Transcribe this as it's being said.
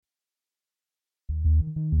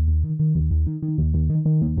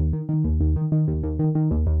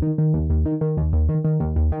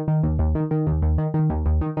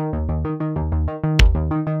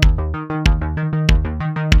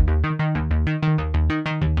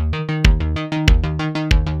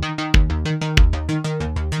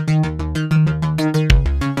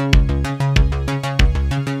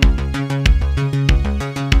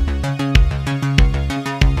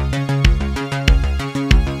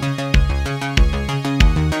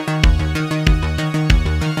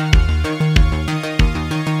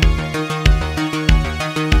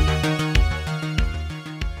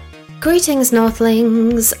Greetings,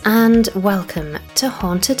 Northlings, and welcome to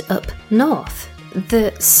Haunted Up North,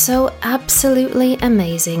 the so absolutely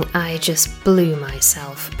amazing I Just Blew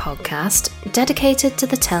Myself podcast dedicated to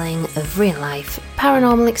the telling of real-life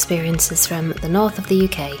paranormal experiences from the north of the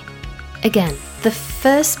UK. Again, the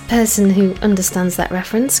first person who understands that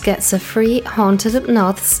reference gets a free Haunted Up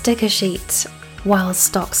North sticker sheet, while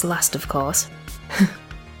stocks last, of course.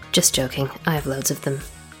 Just joking, I have loads of them.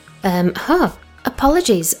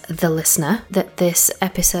 Apologies, the listener, that this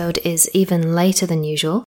episode is even later than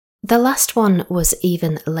usual. The last one was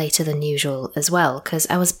even later than usual as well, because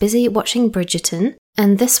I was busy watching Bridgerton,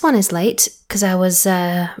 and this one is late because I was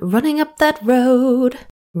running up that road,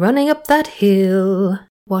 running up that hill,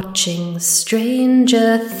 watching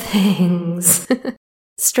Stranger Things.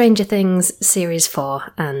 Stranger Things Series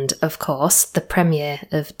 4, and of course, the premiere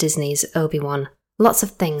of Disney's Obi-Wan. Lots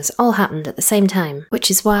of things all happened at the same time,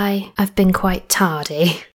 which is why I've been quite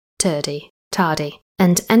tardy.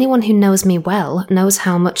 And anyone who knows me well knows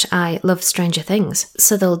how much I love Stranger Things,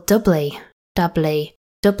 so they'll doubly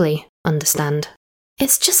understand.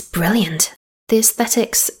 It's just brilliant. The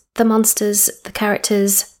aesthetics, the monsters, the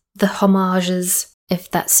characters, the homages,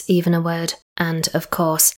 if that's even a word, and of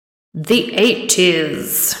course, the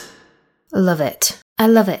 80s. Love it. I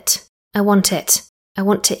love it. I want it. I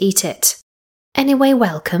want to eat it. Anyway,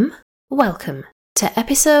 welcome to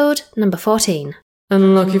episode number 14.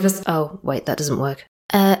 Unlucky for... Oh, wait, that doesn't work.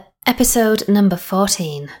 Episode number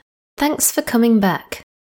 14. Thanks for coming back.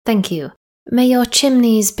 Thank you. May your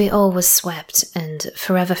chimneys be always swept and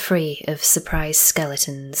forever free of surprise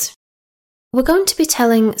skeletons. We're going to be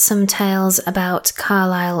telling some tales about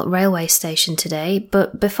Carlisle railway station today,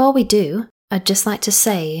 but before we do, I'd just like to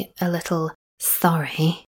say a little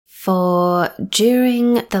sorry. For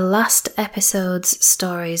during the last episode's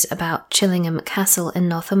stories about Chillingham Castle in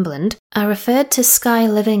Northumberland, I referred to Sky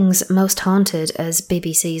Living's Most Haunted as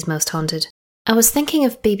BBC's Most Haunted. I was thinking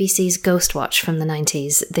of BBC's Ghostwatch from the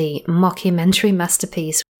 90s, the mockumentary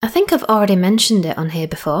masterpiece. I think I've already mentioned it on here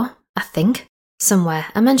before. I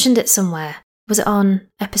mentioned it somewhere. Was it on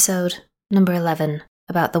episode number 11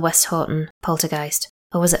 about the West Horton poltergeist?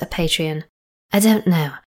 Or was it a Patreon? I don't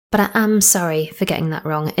know. But I am sorry for getting that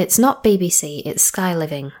wrong. It's not BBC, it's Sky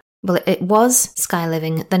Living. Well, it was Sky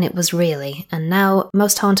Living, then it was really, and now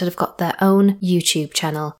Most Haunted have got their own YouTube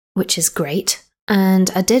channel, which is great.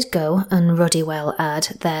 And I did go and ruddy well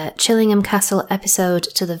add their Chillingham Castle episode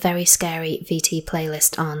to the Very Scary VT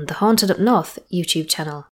playlist on the Haunted Up North YouTube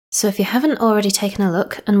channel. So if you haven't already taken a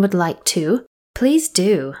look and would like to, please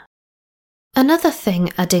do. Another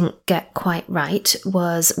thing I didn't get quite right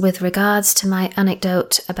was with regards to my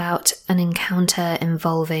anecdote about an encounter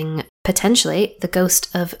involving, potentially, the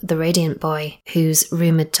ghost of the Radiant Boy, who's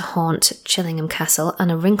rumoured to haunt Chillingham Castle,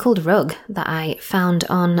 and a wrinkled rug that I found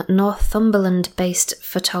on Northumberland-based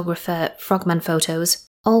photographer Frogman Photos,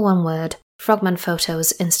 all one word, Frogman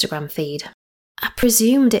Photos Instagram feed. I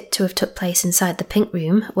presumed it to have took place inside the Pink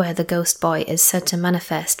Room, where the ghost boy is said to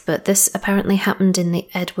manifest, but this apparently happened in the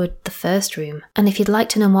Edward I room. And if you'd like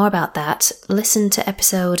to know more about that, listen to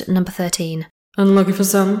episode number 13. Unlucky for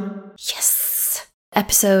some. Yes!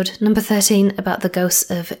 Episode number 13 about the ghosts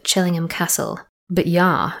of Chillingham Castle. But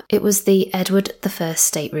yeah, it was the Edward I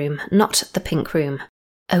stateroom, not the Pink Room.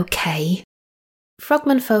 Okay.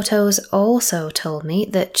 Frogman Photos also told me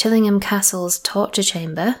that Chillingham Castle's torture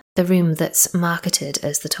chamber, the room that's marketed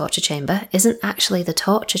as the torture chamber, isn't actually the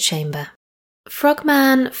torture chamber.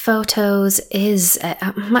 Frogman Photos is...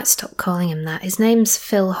 I might stop calling him that. His name's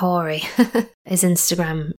Phil Hoary. His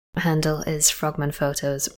Instagram handle is Frogman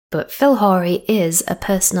Photos. But Phil Hoary is a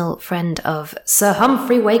personal friend of Sir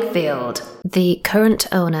Humphrey Wakefield, the current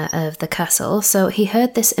owner of the castle, so he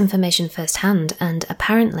heard this information firsthand, and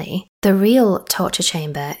apparently the real torture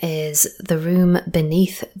chamber is the room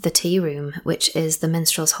beneath the tea room, which is the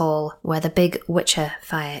minstrel's hall where the big Witcher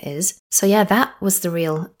fire is. So yeah, that was the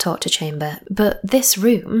real torture chamber. But this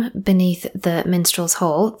room beneath the minstrel's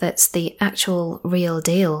hall, that's the actual real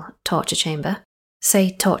deal torture chamber.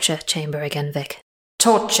 Say torture chamber again, Vic.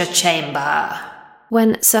 Torture chamber.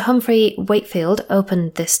 When Sir Humphrey Wakefield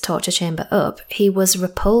opened this torture chamber up, he was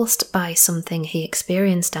repulsed by something he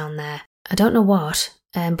experienced down there. I don't know what,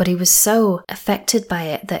 but he was so affected by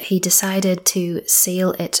it that he decided to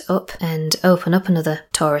seal it up and open up another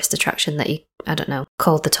tourist attraction that he,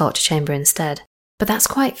 called the torture chamber instead. But that's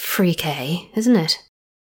quite freaky, isn't it?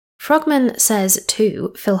 Frogman says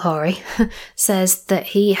too, Phil Hoary, says that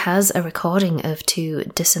he has a recording of two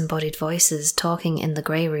disembodied voices talking in the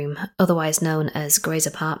Grey Room, otherwise known as Grey's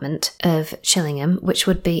apartment, of Chillingham, which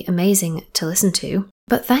would be amazing to listen to.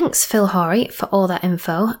 But thanks, Phil Hoary, for all that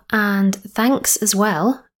info, and thanks as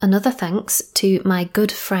well, Another thanks to my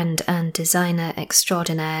good friend and designer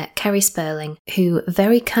extraordinaire, Kerry Sperling, who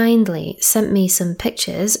very kindly sent me some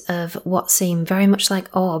pictures of what seem very much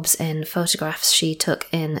like orbs in photographs she took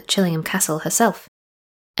in Chillingham Castle herself.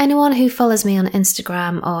 Anyone who follows me on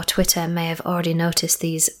Instagram or Twitter may have already noticed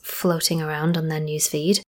these floating around on their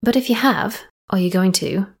newsfeed, but if you have, or you're going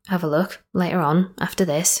to, have a look later on, after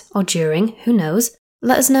this, or during, who knows,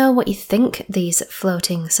 let us know what you think these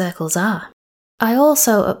floating circles are. I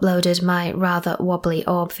also uploaded my rather wobbly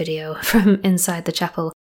orb video from inside the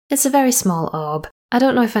chapel. It's a very small orb. I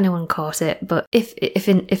don't know if anyone caught it, but if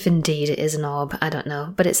indeed it is an orb, I don't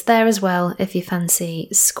know. But it's there as well if you fancy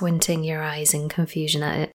squinting your eyes in confusion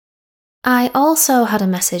at it. I also had a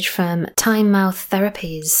message from Time Mouth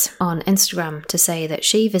Therapies on Instagram to say that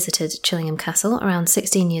she visited Chillingham Castle around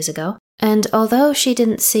 16 years ago. And although she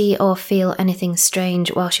didn't see or feel anything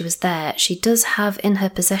strange while she was there, she does have in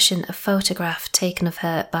her possession a photograph taken of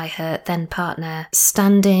her by her then partner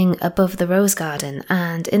standing above the rose garden,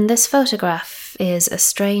 and in this photograph is a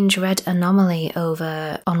strange red anomaly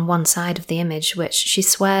over on one side of the image, which she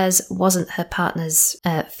swears wasn't her partner's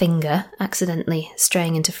finger accidentally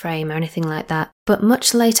straying into frame or anything like that. But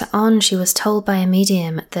much later on, she was told by a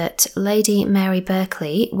medium that Lady Mary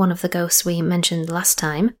Berkeley, one of the ghosts we mentioned last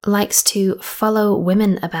time, likes to follow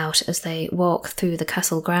women about as they walk through the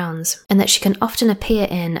castle grounds, and that she can often appear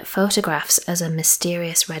in photographs as a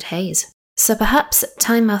mysterious red haze. So perhaps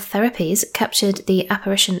Time Mouth Therapies captured the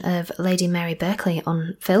apparition of Lady Mary Berkeley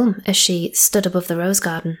on film as she stood above the rose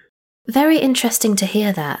garden. Very interesting to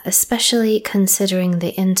hear that, especially considering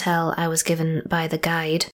the intel I was given by the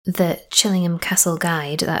guide, the Chillingham Castle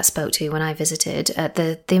guide that I spoke to when I visited,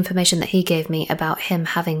 the information that he gave me about him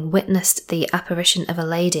having witnessed the apparition of a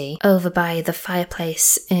lady over by the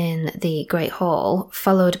fireplace in the Great Hall,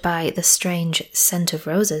 followed by the strange scent of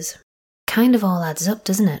roses. Kind of all adds up,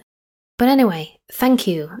 doesn't it? But anyway, thank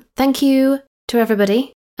you. Thank you to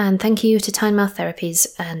everybody. And thank you to Time Mouth Therapies,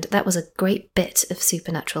 and that was a great bit of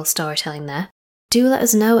supernatural storytelling there. Do let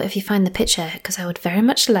us know if you find the picture, because I would very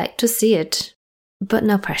much like to see it. But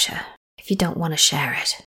no pressure. If you don't want to share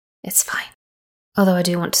it, it's fine. Although I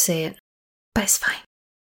do want to see it, but it's fine.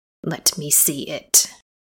 Let me see it.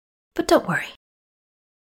 But don't worry.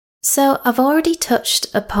 So, I've already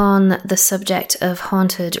touched upon the subject of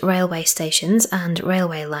haunted railway stations and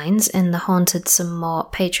railway lines in the Haunted Some More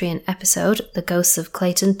Patreon episode, The Ghosts of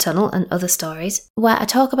Clayton Tunnel and Other Stories, where I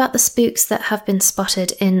talk about the spooks that have been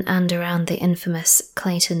spotted in and around the infamous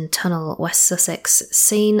Clayton Tunnel, West Sussex,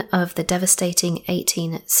 scene of the devastating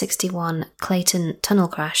 1861 Clayton Tunnel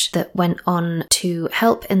crash that went on to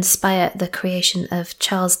help inspire the creation of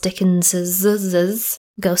Charles Dickens's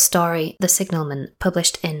ghost story, The Signalman,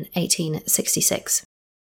 published in 1866.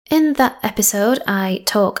 In that episode, I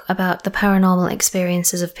talk about the paranormal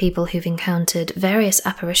experiences of people who've encountered various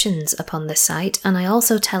apparitions upon this site, and I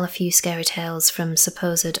also tell a few scary tales from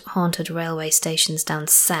supposed haunted railway stations down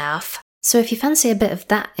south. So if you fancy a bit of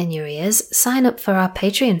that in your ears, sign up for our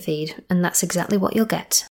Patreon feed, and that's exactly what you'll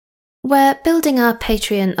get. We're building our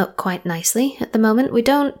Patreon up quite nicely at the moment. We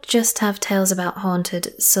don't just have tales about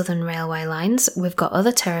haunted southern railway lines, we've got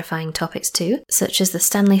other terrifying topics too, such as the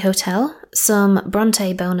Stanley Hotel, some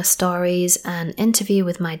Bronte bonus stories, an interview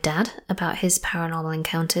with my dad about his paranormal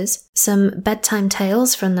encounters, some bedtime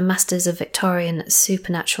tales from the masters of Victorian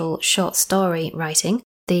supernatural short story writing,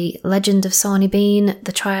 the Legend of Sawney Bean,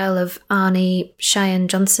 the trial of Arnie Cheyenne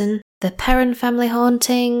Johnson, the Perron family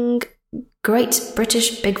haunting, Great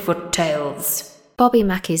British Bigfoot Tales, Bobby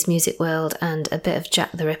Mackey's Music World, and a bit of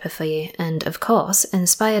Jack the Ripper for you, and of course,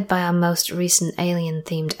 inspired by our most recent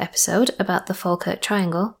alien-themed episode about the Falkirk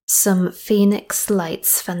Triangle, some Phoenix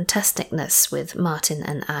Lights fantasticness with Martin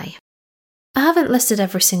and I. I haven't listed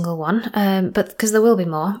every single one, but because there will be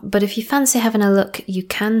more, but if you fancy having a look, you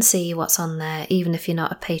can see what's on there, even if you're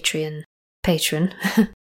not a patron.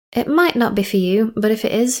 It might not be for you, but if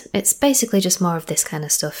it is, it's basically just more of this kind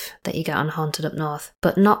of stuff that you get on Haunted Up North,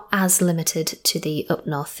 but not as limited to the Up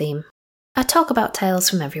North theme. I talk about tales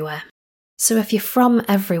from everywhere. So if you're from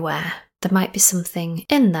everywhere, there might be something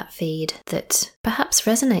in that feed that perhaps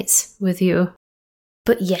resonates with you.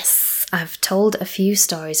 But yes, I've told a few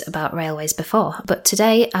stories about railways before, but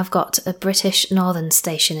today I've got a British Northern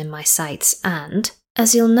station in my sights, and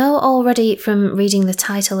as you'll know already from reading the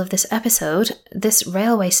title of this episode, this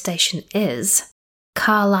railway station is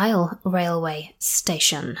Carlisle Railway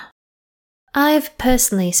Station. I've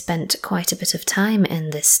personally spent quite a bit of time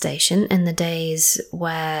in this station in the days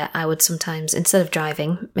where I would sometimes, instead of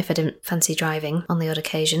driving, if I didn't fancy driving on the odd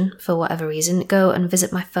occasion, for whatever reason, go and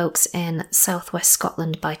visit my folks in southwest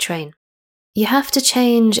Scotland by train. You have to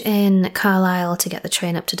change in Carlisle to get the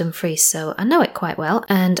train up to Dumfries, so I know it quite well.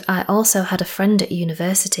 And I also had a friend at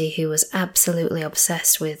university who was absolutely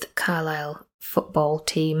obsessed with Carlisle football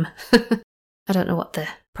team. I don't know what the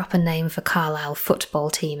proper name for Carlisle football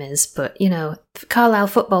team is, but, Carlisle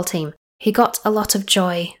football team. He got a lot of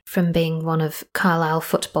joy from being one of Carlisle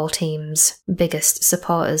football team's biggest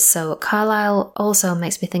supporters, so Carlisle also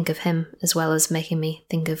makes me think of him, as well as making me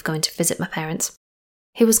think of going to visit my parents.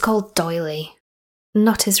 He was called Doily.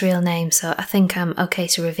 Not his real name, so I think I'm okay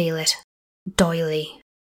to reveal it. Doily.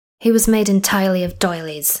 He was made entirely of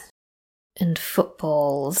doilies. And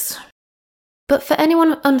footballs. But for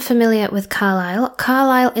anyone unfamiliar with Carlisle,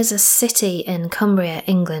 Carlisle is a city in Cumbria,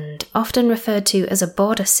 England, often referred to as a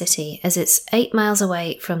border city as it's 8 miles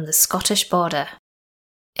away from the Scottish border.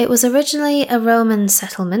 It was originally a Roman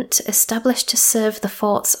settlement established to serve the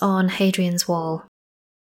forts on Hadrian's Wall.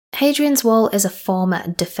 Hadrian's Wall is a former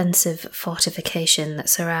defensive fortification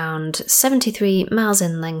that's around 73 miles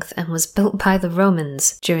in length and was built by the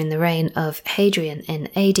Romans during the reign of Hadrian in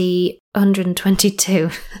AD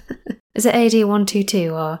 122. Is it AD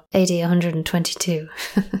 122 or AD 122?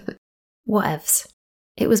 Whatevs.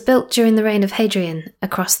 It was built during the reign of Hadrian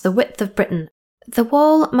across the width of Britain. The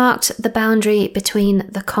wall marked the boundary between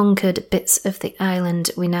the conquered bits of the island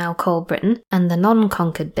we now call Britain and the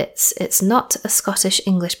non-conquered bits. It's not a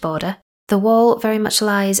Scottish-English border. The wall very much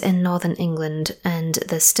lies in northern England, and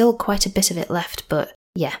there's still quite a bit of it left, but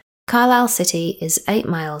yeah. Carlisle City is 8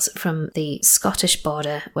 miles from the Scottish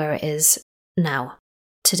border where it is now,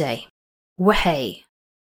 today. Wahey.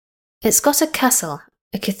 It's got a castle,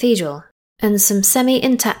 a cathedral, and some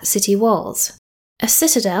semi-intact city walls. A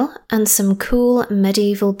citadel and some cool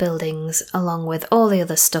medieval buildings, along with all the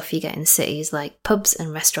other stuff you get in cities like pubs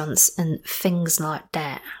and restaurants and things like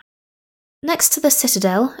that. Next to the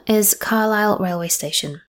citadel is Carlisle Railway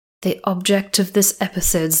Station, the object of this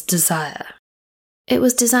episode's desire. It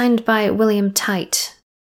was designed by William Tite.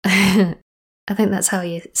 I think that's how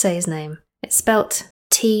you say his name. It's spelt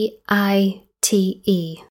Tite,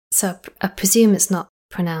 so I presume it's not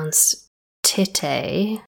pronounced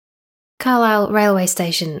Tite. Carlisle Railway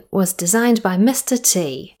Station was designed by Mr.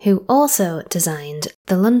 T, who also designed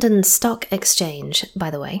the London Stock Exchange,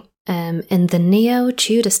 by the way, in the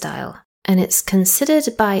neo-Tudor style, and it's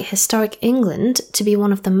considered by Historic England to be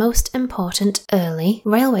one of the most important early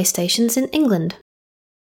railway stations in England.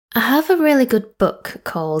 I have a really good book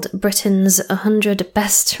called Britain's 100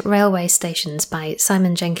 Best Railway Stations by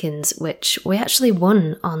Simon Jenkins, which we actually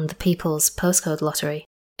won on the People's Postcode Lottery.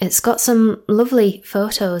 It's got some lovely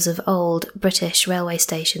photos of old British railway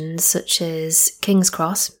stations such as King's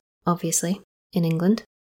Cross, obviously, in England,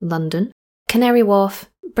 London, Canary Wharf,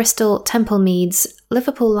 Bristol Temple Meads,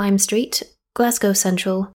 Liverpool Lime Street, Glasgow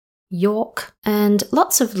Central, York, and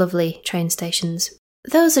lots of lovely train stations.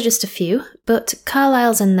 Those are just a few, but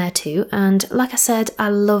Carlisle's in there too, and like I said, I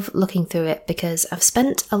love looking through it because I've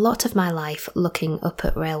spent a lot of my life looking up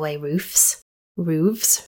at railway roofs,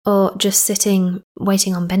 or just sitting,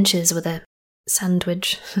 waiting on benches with a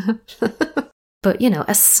sandwich. But,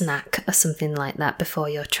 a snack or something like that before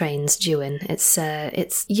your train's due in.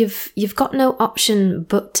 You've got no option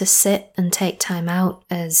but to sit and take time out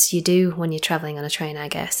as you do when you're travelling on a train, I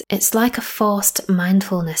guess. It's like a forced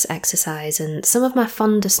mindfulness exercise, and some of my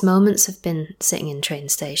fondest moments have been sitting in train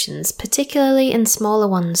stations, particularly in smaller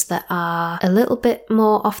ones that are a little bit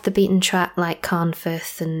more off the beaten track, like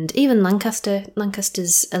Carnforth and even Lancaster.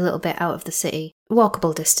 Lancaster's a little bit out of the city,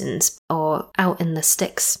 walkable distance, or out in the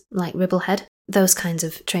sticks, like Ribblehead. Those kinds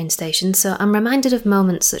of train stations, so I'm reminded of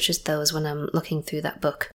moments such as those when I'm looking through that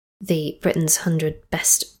book, The Britain's 100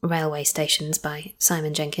 Best Railway Stations by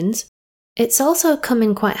Simon Jenkins. It's also come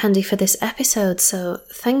in quite handy for this episode, so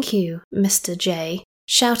thank you, Mr. J.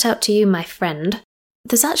 Shout out to you, my friend.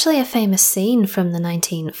 There's actually a famous scene from the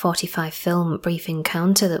 1945 film Brief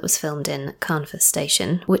Encounter that was filmed in Carnforth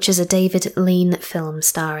Station, which is a David Lean film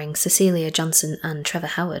starring Cecilia Johnson and Trevor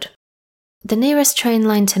Howard. The nearest train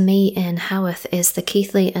line to me in Haworth is the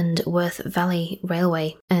Keighley and Worth Valley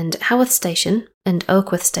Railway, and Haworth Station, and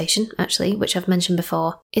Oakworth Station, actually, which I've mentioned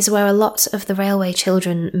before, is where a lot of the Railway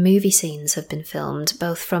Children movie scenes have been filmed,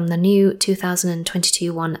 both from the new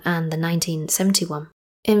 2022 one and the 1970 one.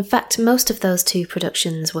 In fact, most of those two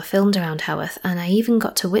productions were filmed around Haworth, and I even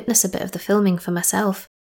got to witness a bit of the filming for myself.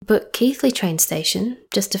 But Keighley train station,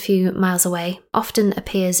 just a few miles away, often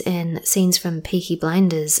appears in scenes from Peaky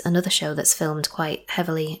Blinders, another show that's filmed quite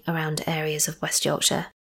heavily around areas of West Yorkshire.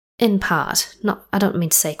 In part. I don't mean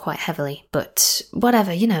to say quite heavily, but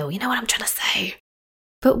whatever, you know what I'm trying to say.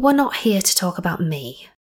 But we're not here to talk about me.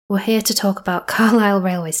 We're here to talk about Carlisle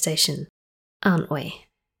Railway Station, aren't we?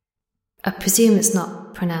 I presume it's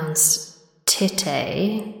not pronounced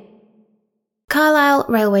Tite. Carlisle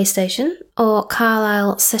Railway Station, or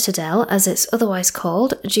Carlisle Citadel as it's otherwise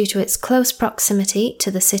called due to its close proximity to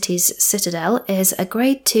the city's citadel, is a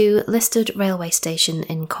Grade 2 listed railway station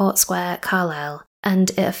in Court Square, Carlisle,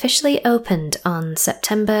 and it officially opened on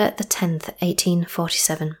September the 10th,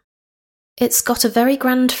 1847. It's got a very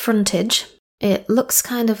grand frontage. It looks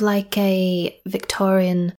kind of like a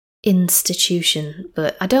Victorian institution,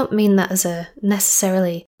 but I don't mean that as a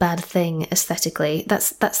necessarily bad thing aesthetically.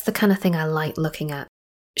 That's the kind of thing I like looking at.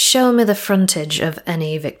 Show me the frontage of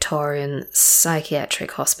any Victorian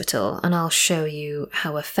psychiatric hospital and I'll show you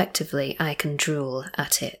how effectively I can drool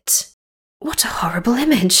at it. What a horrible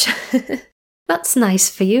image! That's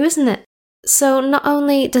nice for you, isn't it? So not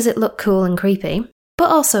only does it look cool and creepy,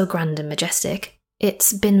 but also grand and majestic,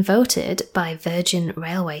 it's been voted by Virgin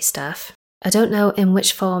Railway staff. I don't know in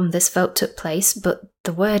which form this vote took place, but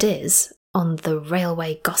the word is, on the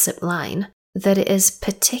railway gossip line, that it is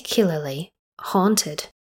particularly haunted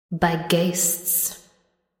by ghosts.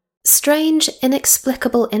 Strange,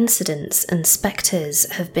 inexplicable incidents and spectres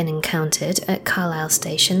have been encountered at Carlisle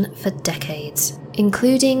Station for decades,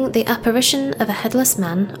 including the apparition of a headless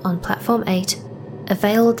man on Platform 8, a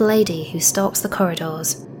veiled lady who stalks the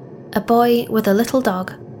corridors, a boy with a little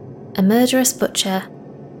dog, a murderous butcher,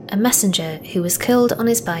 a messenger who was killed on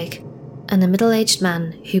his bike, and a middle-aged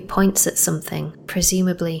man who points at something,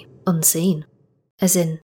 presumably unseen. As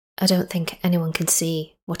in, I don't think anyone can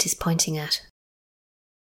see what he's pointing at.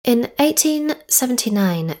 In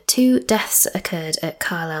 1879, 2 deaths occurred at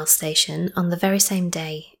Carlisle Station on the very same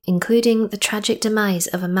day, including the tragic demise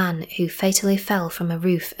of a man who fatally fell from a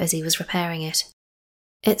roof as he was repairing it.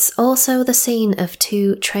 It's also the scene of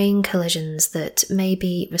 2 train collisions that may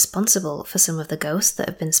be responsible for some of the ghosts that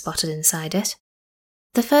have been spotted inside it.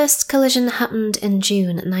 The first collision happened in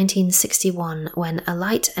June 1961 when a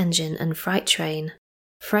light engine and freight train...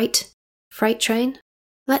 Freight train?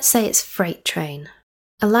 Let's say it's freight train.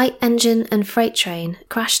 A light engine and freight train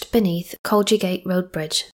crashed beneath Colgate Road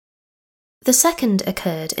Bridge. The second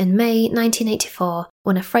occurred in May 1984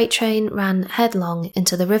 when a freight train ran headlong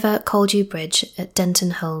into the River Coldew Bridge at Denton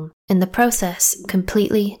Holme, in the process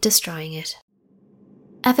completely destroying it.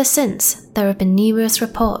 Ever since, there have been numerous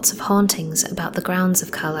reports of hauntings about the grounds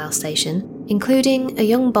of Carlisle Station, including a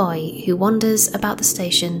young boy who wanders about the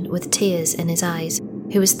station with tears in his eyes,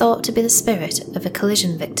 who is thought to be the spirit of a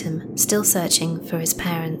collision victim still searching for his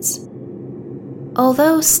parents.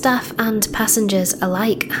 Although staff and passengers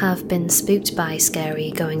alike have been spooked by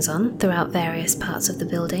scary goings-on throughout various parts of the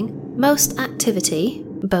building, most activity,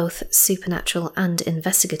 both supernatural and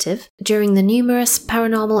investigative, during the numerous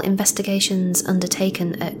paranormal investigations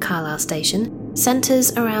undertaken at Carlisle Station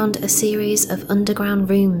centres around a series of underground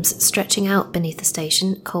rooms stretching out beneath the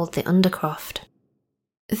station called the Undercroft.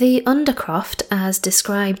 The Undercroft, as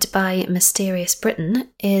described by Mysterious Britain,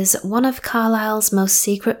 is one of Carlisle's most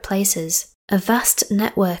secret places, a vast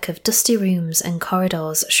network of dusty rooms and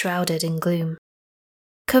corridors shrouded in gloom.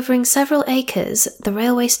 Covering several acres, the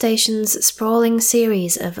railway station's sprawling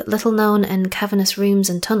series of little-known and cavernous rooms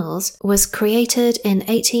and tunnels was created in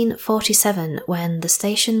 1847 when the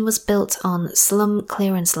station was built on slum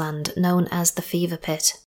clearance land known as the Fever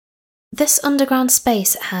Pit. This underground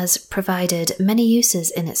space has provided many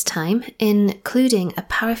uses in its time, including a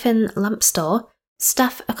paraffin lamp store,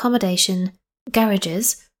 staff accommodation,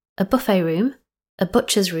 garages, a buffet room, a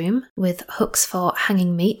butcher's room with hooks for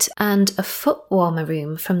hanging meat, and a foot warmer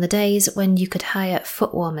room from the days when you could hire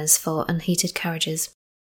foot warmers for unheated carriages.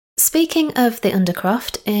 Speaking of the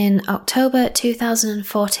Undercroft, in October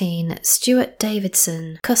 2014, Stuart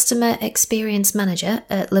Davidson, Customer Experience Manager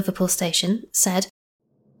at Liverpool Station, said,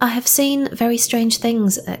 "I have seen very strange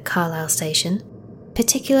things at Carlisle Station,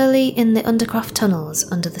 particularly in the Undercroft tunnels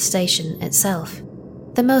under the station itself.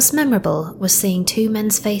 The most memorable was seeing 2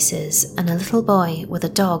 men's faces and a little boy with a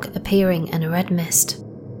dog appearing in a red mist.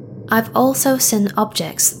 I've also seen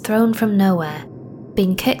objects thrown from nowhere,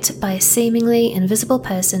 been kicked by a seemingly invisible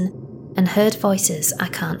person, and heard voices I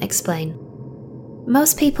can't explain.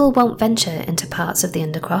 Most people won't venture into parts of the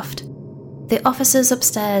Undercroft. The officers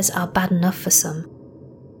upstairs are bad enough for some.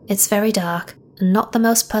 It's very dark and not the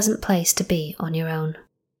most pleasant place to be on your own."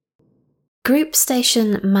 Group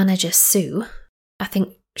Station Manager Sue, I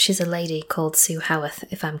think she's a lady called Sue Howarth,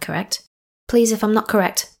 if I'm correct. Please, if I'm not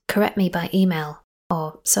correct, correct me by email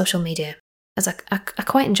or social media, as I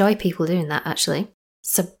quite enjoy people doing that, actually.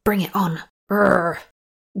 So bring it on. Brrr.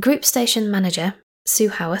 Group Station Manager Sue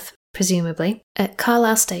Howarth, presumably, at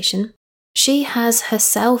Carlisle Station. She has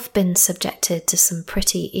herself been subjected to some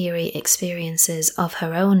pretty eerie experiences of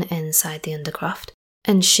her own inside the Undercroft,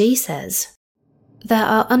 And she says, "There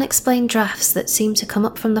are unexplained drafts that seem to come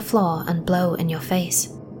up from the floor and blow in your face.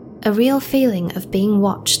 A real feeling of being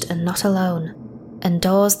watched and not alone, and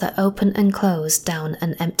doors that open and close down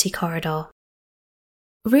an empty corridor."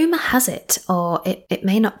 Rumour has it, or it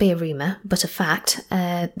may not be a rumour, but a fact,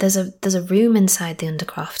 there's a room inside the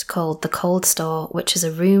Undercroft called the Cold Store, which is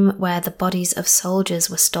a room where the bodies of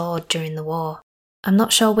soldiers were stored during the war. I'm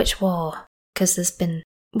not sure which war, because there's been,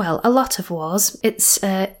 well, a lot of wars. It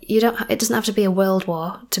doesn't have to be a world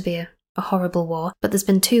war to be a horrible war, but there's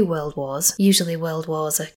been 2 world wars. Usually world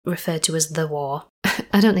wars are referred to as the war.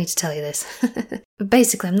 I don't need to tell you this. But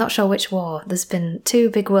basically, I'm not sure which war. There's been 2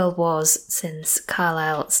 big world wars since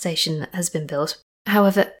Carlisle Station has been built.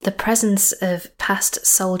 However, the presence of past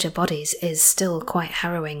soldier bodies is still quite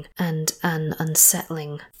harrowing and an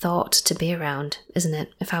unsettling thought to be around, isn't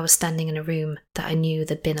it? If I was standing in a room that I knew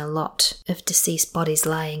there'd been a lot of deceased bodies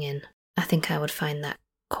lying in, I think I would find that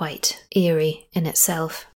quite eerie in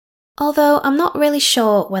itself. Although I'm not really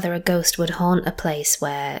sure whether a ghost would haunt a place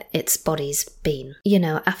where its body's been,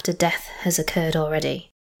 after death has occurred already.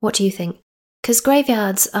 What do you think? Because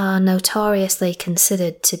graveyards are notoriously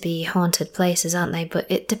considered to be haunted places, aren't they? But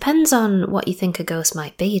it depends on what you think a ghost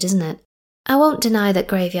might be, doesn't it? I won't deny that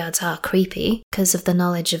graveyards are creepy because of the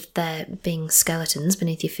knowledge of there being skeletons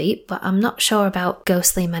beneath your feet, but I'm not sure about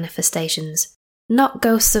ghostly manifestations. Not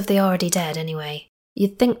ghosts of the already dead, anyway.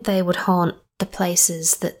 You'd think they would haunt the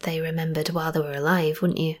places that they remembered while they were alive,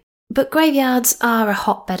 wouldn't you? But graveyards are a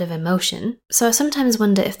hotbed of emotion, so I sometimes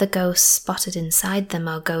wonder if the ghosts spotted inside them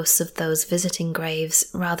are ghosts of those visiting graves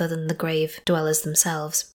rather than the grave dwellers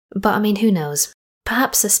themselves. But I mean, who knows?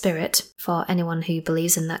 Perhaps a spirit, for anyone who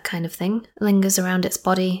believes in that kind of thing, lingers around its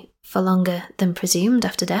body for longer than presumed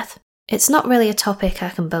after death. It's not really a topic I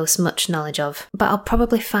can boast much knowledge of, but I'll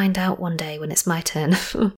probably find out one day when it's my turn.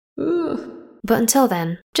 But until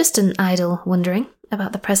then, just an idle wondering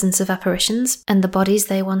about the presence of apparitions and the bodies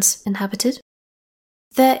they once inhabited.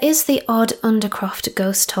 There is the odd Undercroft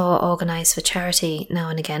ghost tour organised for charity now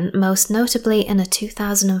and again, most notably in a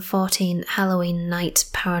 2014 Halloween night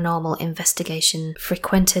paranormal investigation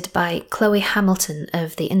frequented by Chloe Hamilton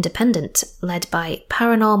of The Independent, led by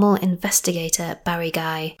paranormal investigator Barry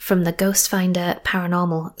Guy from the Ghost Finder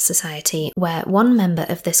Paranormal Society, where one member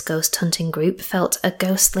of this ghost hunting group felt a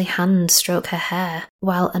ghostly hand stroke her hair,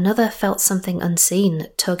 while another felt something unseen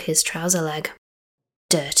tug his trouser leg.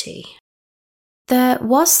 Dirty. There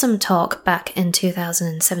was some talk back in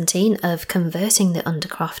 2017 of converting the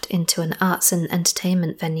Undercroft into an arts and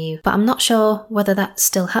entertainment venue, but I'm not sure whether that's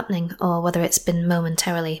still happening or whether it's been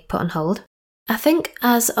momentarily put on hold. I think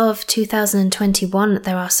as of 2021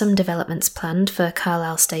 there are some developments planned for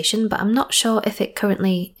Carlisle Station, but I'm not sure if it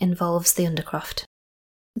currently involves the Undercroft.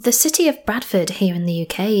 The city of Bradford here in the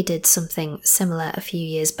UK did something similar a few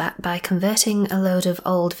years back by converting a load of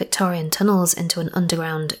old Victorian tunnels into an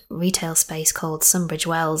underground retail space called Sunbridge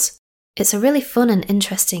Wells. It's a really fun and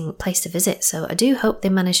interesting place to visit, so I do hope they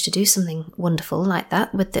manage to do something wonderful like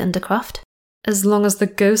that with the Undercroft. As long as the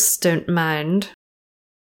ghosts don't mind.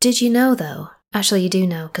 Did you know though? Actually you do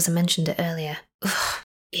know because I mentioned it earlier. Ugh,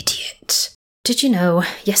 idiot. Did you know,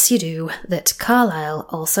 yes you do, that Carlisle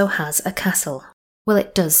also has a castle? Well,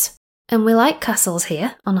 it does. And we like castles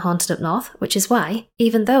here on Haunted Up North, which is why,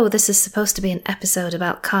 even though this is supposed to be an episode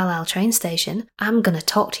about Carlisle train station, I'm going to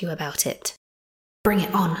talk to you about it. Bring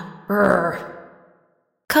it on. Rrr.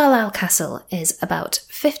 Carlisle Castle is about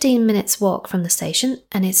 15 minutes walk from the station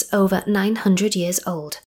and it's over 900 years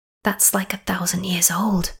old. That's like 1,000 years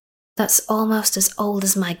old. That's almost as old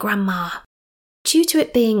as my grandma. Due to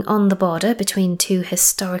it being on the border between 2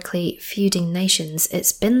 historically feuding nations,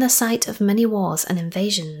 it's been the site of many wars and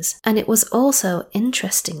invasions, and it was also,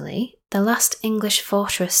 interestingly, the last English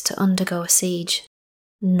fortress to undergo a siege.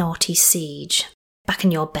 Naughty siege. Back in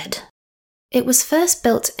your bed. It was first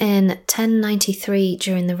built in 1093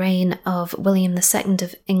 during the reign of William II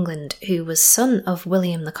of England, who was son of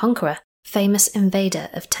William the Conqueror, famous invader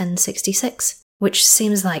of 1066, which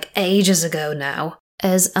seems like ages ago now,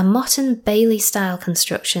 as a Motte and Bailey-style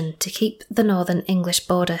construction to keep the northern English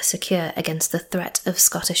border secure against the threat of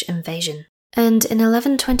Scottish invasion. And in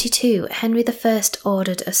 1122, Henry I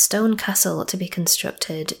ordered a stone castle to be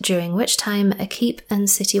constructed, during which time a keep and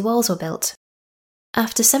city walls were built.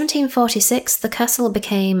 After 1746, the castle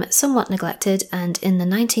became somewhat neglected, and in the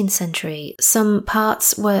 19th century, some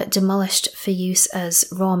parts were demolished for use as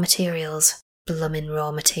raw materials. Bloomin'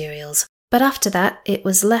 raw materials. But after that, it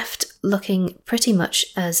was left looking pretty much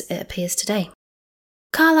as it appears today.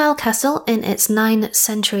 Carlisle Castle, in its 9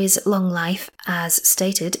 centuries-long life, as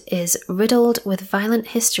stated, is riddled with violent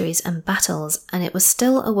histories and battles, and it was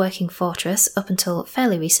still a working fortress up until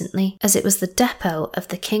fairly recently, as it was the depot of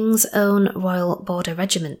the King's Own Royal Border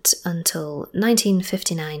Regiment until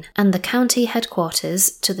 1959, and the county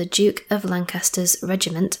headquarters to the Duke of Lancaster's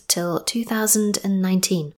regiment till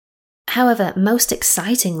 2019. However, most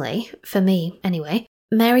excitingly, for me anyway,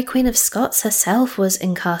 Mary Queen of Scots herself was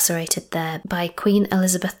incarcerated there by Queen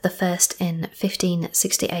Elizabeth I in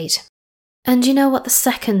 1568. And you know what the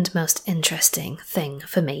second most interesting thing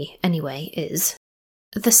for me, anyway, is?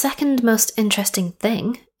 The second most interesting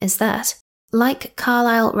thing is that, like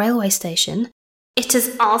Carlisle railway station, it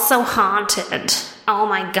is also haunted. Oh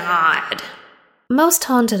my god. Most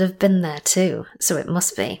Haunted have been there too, so it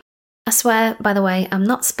must be. I swear, by the way, I'm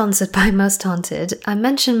not sponsored by Most Haunted. I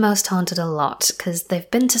mention Most Haunted a lot because they've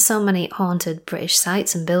been to so many haunted British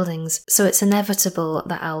sites and buildings, so it's inevitable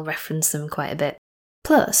that I'll reference them quite a bit.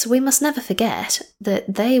 Plus, we must never forget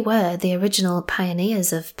that they were the original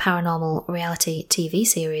pioneers of paranormal reality TV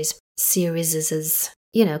series.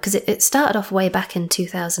 You know, because it started off way back in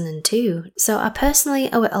 2002, so I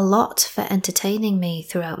personally owe it a lot for entertaining me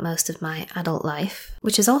throughout most of my adult life,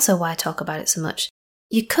 which is also why I talk about it so much.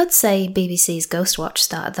 You could say BBC's Ghostwatch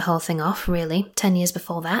started the whole thing off, really, 10 years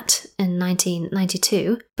before that, in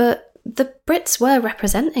 1992, but the Brits were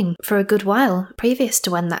representing for a good while previous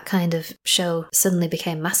to when that kind of show suddenly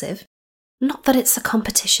became massive. Not that it's a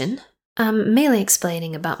competition, I'm merely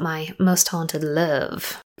explaining about my Most Haunted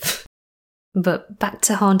love. But back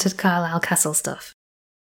to haunted Carlisle Castle stuff.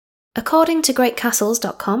 According to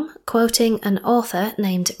greatcastles.com, quoting an author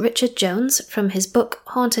named Richard Jones from his book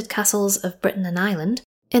Haunted Castles of Britain and Ireland,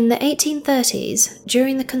 in the 1830s,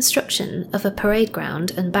 during the construction of a parade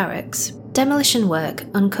ground and barracks, demolition work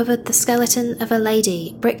uncovered the skeleton of a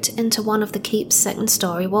lady bricked into one of the keep's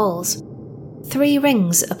second-storey walls. 3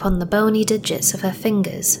 rings upon the bony digits of her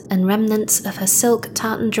fingers and remnants of her silk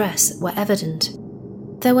tartan dress were evident.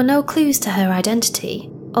 There were no clues to her identity,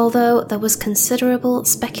 although there was considerable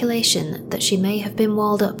speculation that she may have been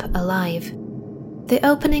walled up alive. The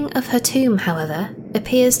opening of her tomb, however,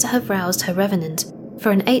 appears to have roused her revenant,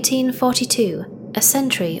 for in 1842, a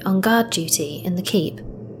sentry on guard duty in the keep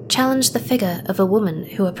challenged the figure of a woman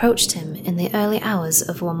who approached him in the early hours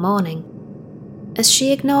of one morning. As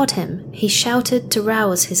she ignored him, he shouted to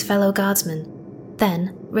rouse his fellow guardsmen.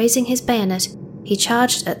 Then, raising his bayonet, he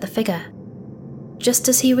charged at the figure. Just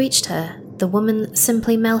as he reached her, the woman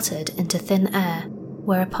simply melted into thin air,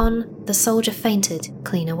 whereupon the soldier fainted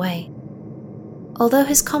clean away. Although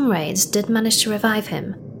his comrades did manage to revive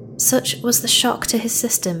him, such was the shock to his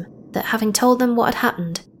system that having told them what had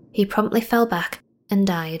happened, he promptly fell back and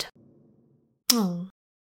died. Oh,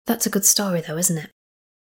 that's a good story though, isn't it?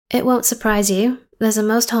 It won't surprise you, there's a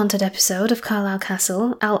Most Haunted episode of Carlisle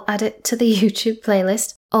Castle. I'll add it to the YouTube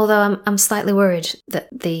playlist, although I'm slightly worried that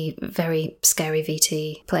the very scary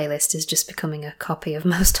VT playlist is just becoming a copy of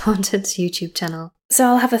Most Haunted's YouTube channel. So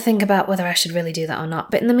I'll have a think about whether I should really do that or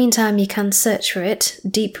not, but in the meantime you can search for it,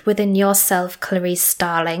 Deep Within Yourself Clarice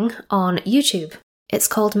Starling, on YouTube. It's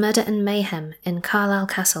called Murder and Mayhem in Carlisle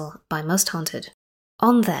Castle by Most Haunted.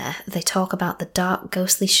 On there, they talk about the dark,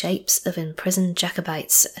 ghostly shapes of imprisoned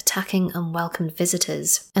Jacobites attacking unwelcomed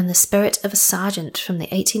visitors, and the spirit of a sergeant from the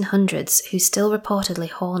 1800s who still reportedly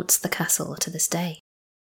haunts the castle to this day.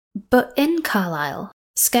 But in Carlisle,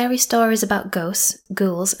 scary stories about ghosts,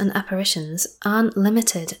 ghouls, and apparitions aren't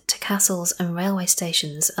limited to castles and railway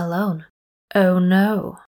stations alone. Oh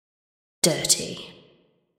no. Dirty.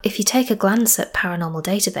 If you take a glance at Paranormal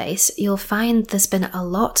Database, you'll find there's been a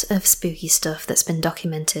lot of spooky stuff that's been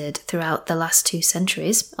documented throughout the last 2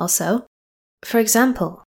 centuries or so. For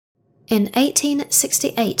example, in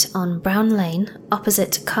 1868 on Brown Lane,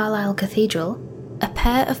 opposite Carlisle Cathedral, a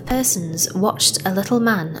pair of persons watched a little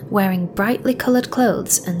man wearing brightly coloured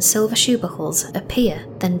clothes and silver shoe buckles appear,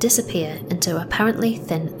 then disappear into apparently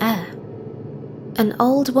thin air. An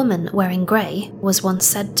old woman wearing grey was once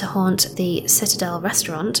said to haunt the Citadel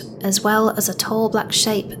restaurant, as well as a tall black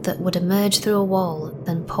shape that would emerge through a wall,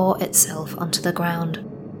 then pour itself onto the ground.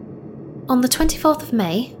 On the 24th of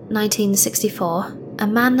May, 1964, a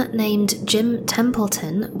man named Jim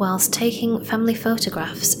Templeton, whilst taking family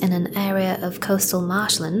photographs in an area of coastal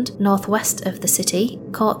marshland northwest of the city,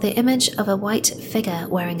 caught the image of a white figure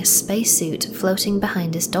wearing a spacesuit floating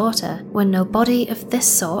behind his daughter, when no body of this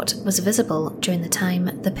sort was visible during the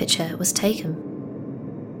time the picture was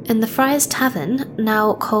taken. In the Friars Tavern,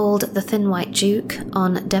 now called the Thin White Duke,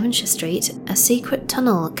 on Devonshire Street, a secret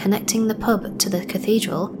tunnel connecting the pub to the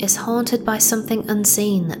cathedral is haunted by something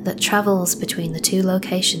unseen that travels between the two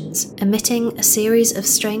locations, emitting a series of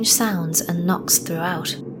strange sounds and knocks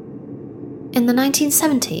throughout. In the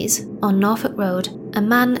 1970s, on Norfolk Road, a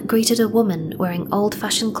man greeted a woman wearing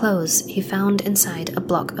old-fashioned clothes he found inside a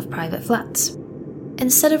block of private flats.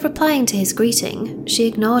 Instead of replying to his greeting, she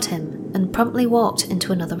ignored him and promptly walked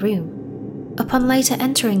into another room. Upon later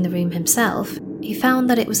entering the room himself, he found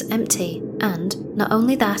that it was empty and, not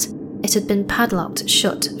only that, it had been padlocked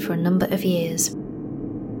shut for a number of years.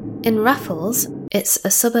 In Raffles, it's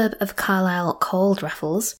a suburb of Carlisle called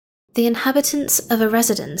Raffles, the inhabitants of a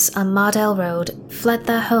residence on Mardale Road fled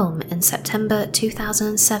their home in September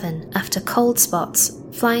 2007 after cold spots,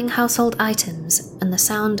 flying household items, and the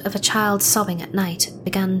sound of a child sobbing at night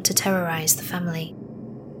began to terrorise the family.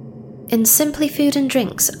 In Simply Food and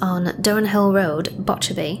Drinks on Durrenhill Road,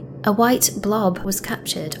 Botcherby, a white blob was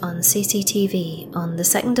captured on CCTV on the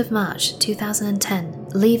 2nd of March 2010,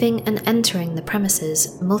 leaving and entering the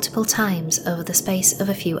premises multiple times over the space of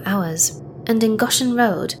a few hours. And in Goshen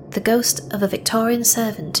Road, the ghost of a Victorian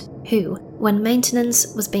servant who, when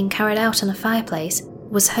maintenance was being carried out on a fireplace,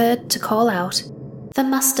 was heard to call out, "The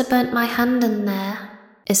master burnt my hand in there,"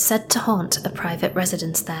 is said to haunt a private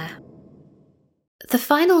residence there. The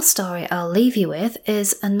final story I'll leave you with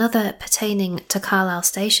is another pertaining to Carlisle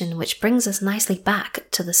Station, which brings us nicely back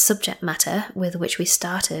to the subject matter with which we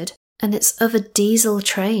started, and it's of a diesel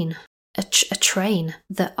train, a train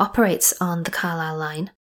that operates on the Carlisle line.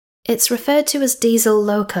 It's referred to as Diesel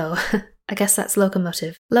Loco, I guess that's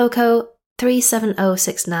locomotive, Loco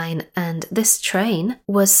 37069, and this train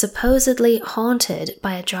was supposedly haunted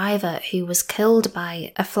by a driver who was killed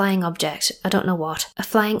by a flying object, I don't know what, a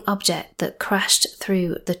flying object that crashed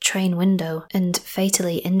through the train window and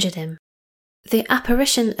fatally injured him. The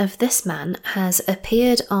apparition of this man has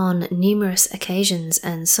appeared on numerous occasions,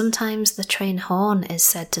 and sometimes the train horn is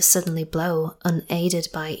said to suddenly blow, unaided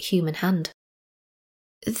by human hand.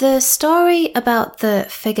 The story about the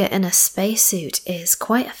figure in a spacesuit is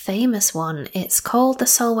quite a famous one. It's called the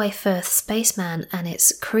Solway Firth Spaceman, and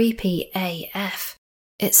it's creepy AF.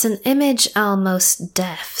 It's an image I'll most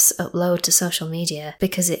deaths upload to social media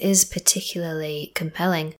because it is particularly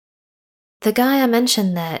compelling. The guy I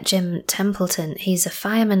mentioned there, Jim Templeton, he's a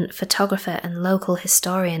fireman, photographer and local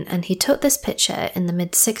historian, and he took this picture in the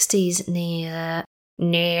mid-60s near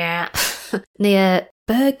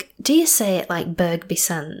Berg, do you say it like Burgby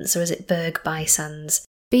Sands, or is it Burgby Sands?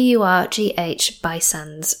 Burgh by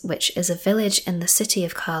Sands, which is a village in the city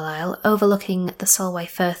of Carlisle overlooking the Solway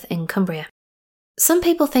Firth in Cumbria. Some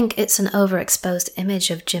people think it's an overexposed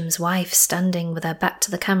image of Jim's wife standing with her back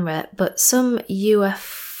to the camera, but some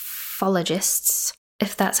ufologists,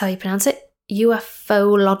 if that's how you pronounce it,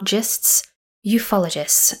 ufologists,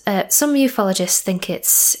 some ufologists think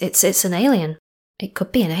it's an alien. It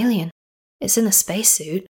could be an alien. It's in a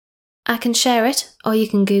spacesuit. I can share it, or you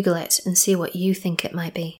can Google it and see what you think it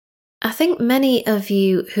might be. I think many of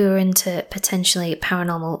you who are into potentially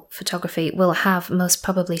paranormal photography will have most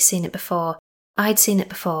probably seen it before. I'd seen it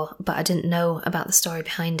before, but I didn't know about the story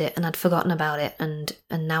behind it, and I'd forgotten about it, and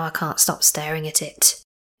now I can't stop staring at it.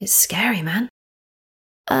 It's scary, man.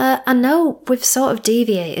 I know we've sort of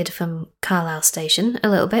deviated from Carlisle Station a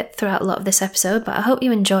little bit throughout a lot of this episode, but I hope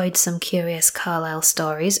you enjoyed some curious Carlisle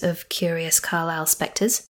stories of curious Carlisle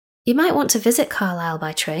spectres. You might want to visit Carlisle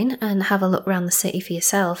by train and have a look around the city for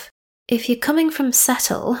yourself. If you're coming from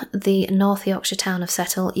Settle, the North Yorkshire town of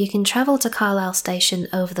Settle, you can travel to Carlisle Station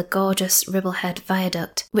over the gorgeous Ribblehead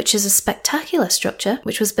Viaduct, which is a spectacular structure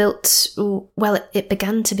which was built, it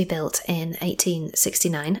began to be built in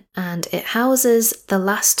 1869, and it houses the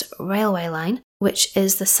last railway line, which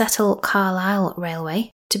is the Settle-Carlisle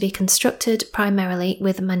Railway, to be constructed primarily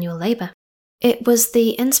with manual labour. It was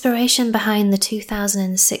the inspiration behind the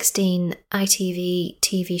 2016 ITV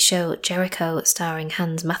TV show Jericho starring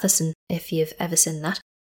Hans Matheson, if you've ever seen that.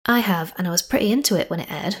 I have, and I was pretty into it when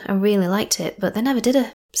it aired. I really liked it, but they never did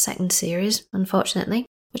a second series, unfortunately,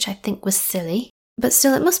 which I think was silly. But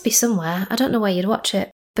still, it must be somewhere. I don't know where you'd watch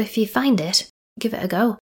it, but if you find it, give it a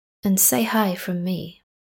go. And say hi from me.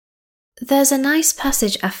 There's a nice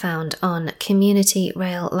passage I found on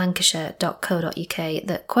communityrail.lancashire.co.uk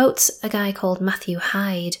that quotes a guy called Matthew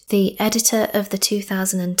Hyde, the editor of the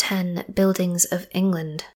 2010 Buildings of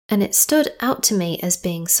England, and it stood out to me as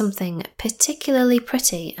being something particularly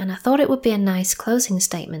pretty, and I thought it would be a nice closing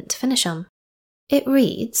statement to finish on. It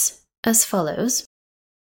reads as follows: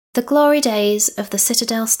 "The glory days of the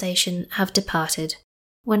Citadel Station have departed,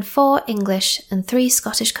 when 4 English and 3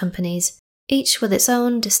 Scottish companies each with its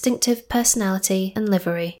own distinctive personality and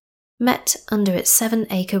livery, met under its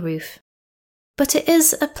 7-acre roof. But it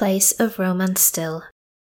is a place of romance still,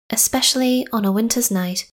 especially on a winter's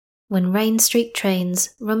night when rain-streaked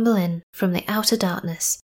trains rumble in from the outer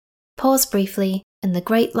darkness, pause briefly in the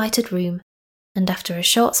great lighted room, and after a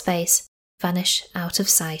short space vanish out of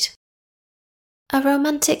sight. A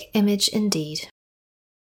romantic image indeed.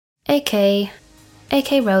 A.K.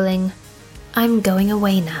 Rowling, I'm going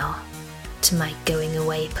away now, to my going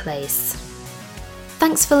away place.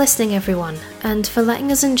 Thanks for listening, everyone, and for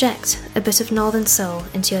letting us inject a bit of Northern Soul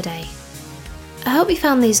into your day. I hope you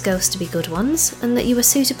found these ghosts to be good ones, and that you were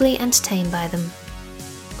suitably entertained by them.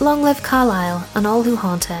 Long live Carlisle and all who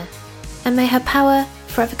haunt her, and may her power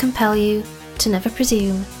forever compel you to never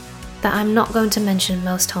presume that I'm not going to mention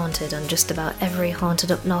Most Haunted on just about every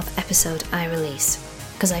Haunted Up North episode I release,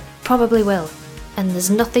 because I probably will, and there's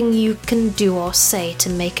nothing you can do or say to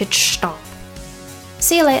make it stop.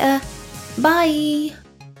 See you later. Bye!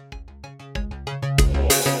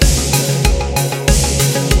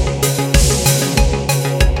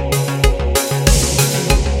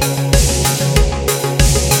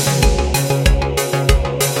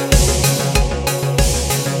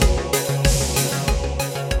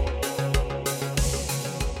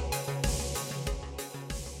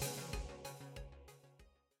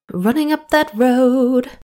 Running up that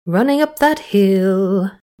road, running up that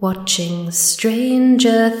hill, watching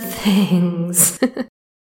Stranger Things.